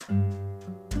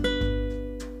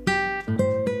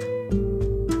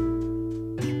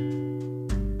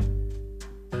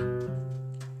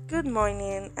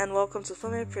morning and welcome to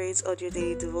Fome Praise Audio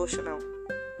Daily Devotional.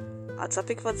 Our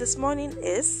topic for this morning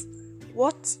is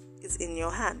What is in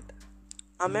your hand?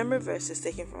 Our memory verse is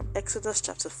taken from Exodus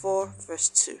chapter 4 verse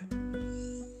 2.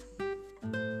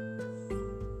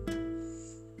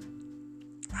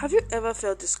 Have you ever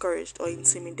felt discouraged or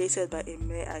intimidated by a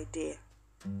mere idea?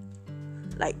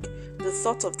 Like the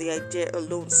thought of the idea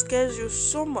alone scares you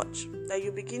so much that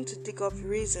you begin to dig up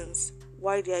reasons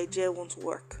why the idea won't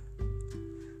work.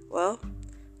 Well,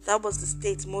 that was the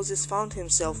state Moses found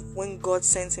himself when God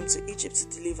sent him to Egypt to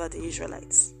deliver the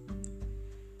Israelites.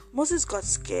 Moses got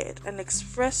scared and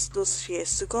expressed those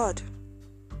fears to God.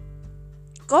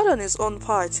 God, on his own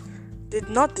part, did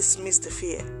not dismiss the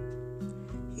fear.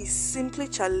 He simply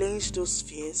challenged those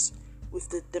fears with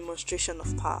the demonstration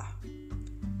of power.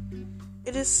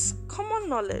 It is common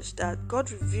knowledge that when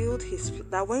God revealed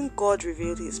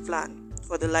his plan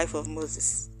for the life of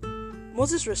Moses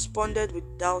responded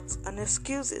with doubts and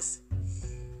excuses.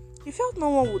 He felt no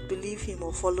one would believe him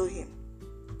or follow him.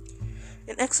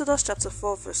 In Exodus chapter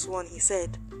 4 verse 1 he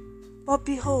said, "But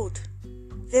behold,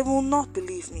 they will not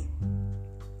believe me,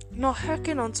 nor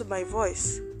hearken unto my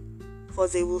voice, for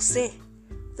they will say,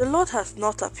 The Lord hath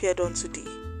not appeared unto thee."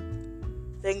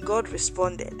 Then God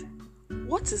responded,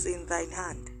 "What is in thine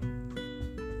hand?"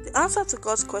 The answer to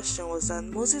God's question was that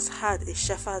Moses had a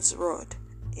shepherd's rod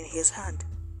in his hand.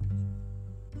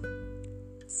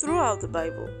 Throughout the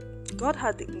Bible, God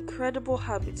had the incredible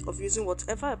habit of using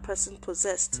whatever a person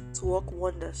possessed to work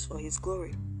wonders for his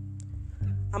glory.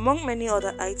 Among many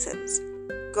other items,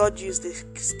 God used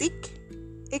a stick,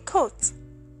 a coat,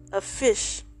 a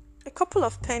fish, a couple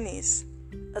of pennies,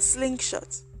 a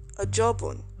slingshot, a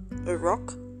jawbone, a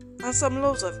rock, and some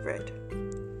loaves of bread.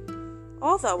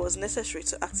 All that was necessary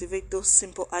to activate those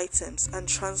simple items and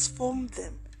transform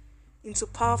them into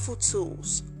powerful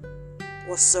tools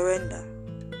was surrender.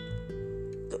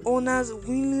 The owners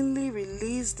willingly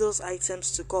released those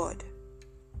items to God.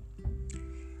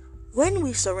 When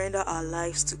we surrender our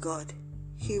lives to God,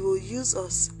 He will use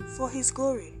us for His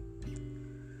glory.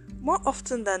 More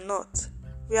often than not,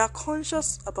 we are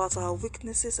conscious about our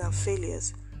weaknesses and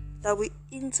failures that we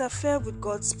interfere with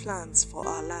God's plans for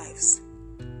our lives.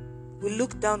 We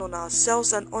look down on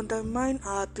ourselves and undermine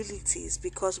our abilities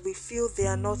because we feel they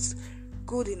are not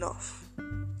good enough.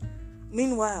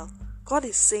 Meanwhile, God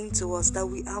is saying to us that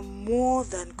we are more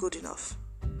than good enough.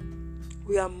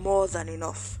 We are more than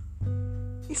enough.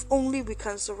 If only we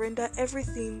can surrender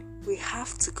everything we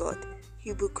have to God,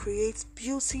 He will create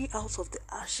beauty out of the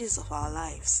ashes of our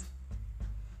lives.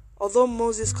 Although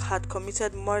Moses had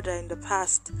committed murder in the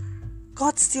past,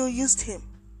 God still used him.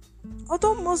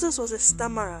 Although Moses was a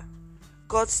stammerer,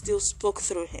 God still spoke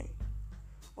through him.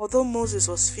 Although Moses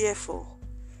was fearful,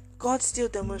 God still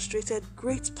demonstrated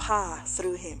great power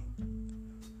through him.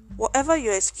 Whatever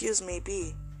your excuse may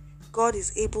be, God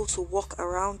is able to walk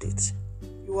around it.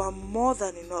 You are more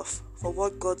than enough for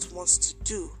what God wants to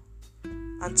do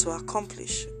and to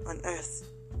accomplish on earth.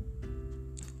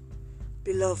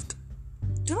 Beloved,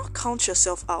 do not count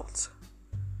yourself out.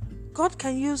 God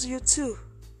can use you too.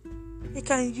 He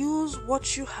can use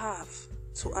what you have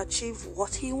to achieve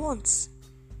what He wants.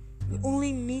 You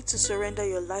only need to surrender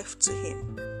your life to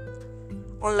Him.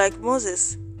 Unlike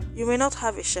Moses, you may not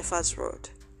have a shepherd's rod.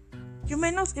 You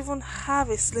may not even have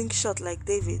a slingshot like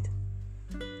David.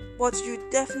 But you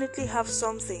definitely have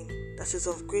something that is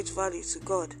of great value to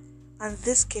God and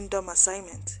this kingdom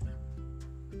assignment.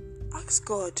 Ask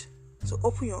God to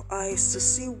open your eyes to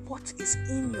see what is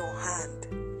in your hand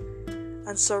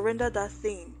and surrender that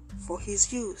thing for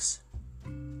His use.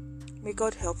 May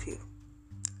God help you.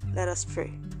 Let us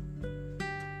pray.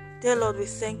 Dear Lord, we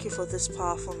thank You for this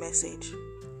powerful message.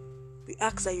 We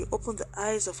ask that You open the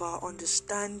eyes of our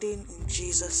understanding in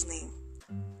Jesus' name.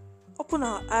 Open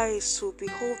our eyes to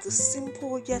behold the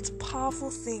simple yet powerful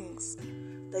things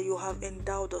that You have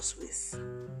endowed us with.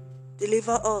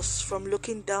 Deliver us from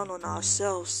looking down on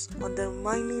ourselves,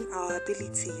 undermining our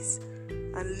abilities,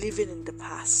 and living in the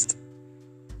past.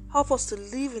 Help us to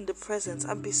live in the present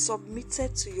and be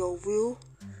submitted to Your will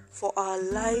for our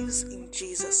lives in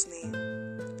Jesus' name.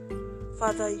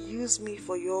 Father, use me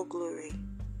for Your glory.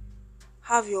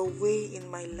 Have Your way in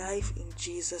my life in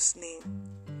Jesus' name.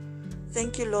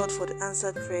 Thank You, Lord, for the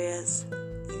answered prayers.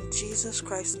 In Jesus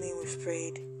Christ's name we've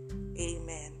prayed.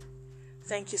 Amen.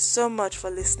 Thank you so much for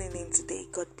listening in today.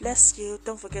 God bless you.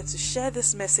 Don't forget to share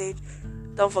this message.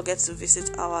 Don't forget to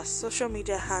visit our social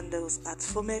media handles at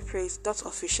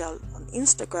fomepraise.official on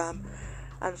Instagram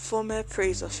and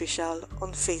fomepraiseofficial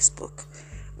on Facebook.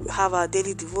 We have our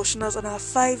daily devotionals and our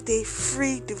 5-day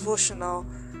free devotional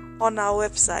on our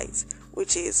website,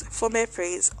 which is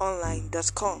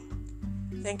fomepraiseonline.com.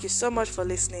 Thank you so much for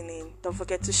listening in. Don't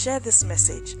forget to share this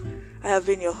message. I have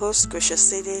been your host, Gracious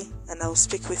City, and I will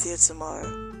speak with you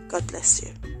tomorrow. God bless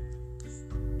you.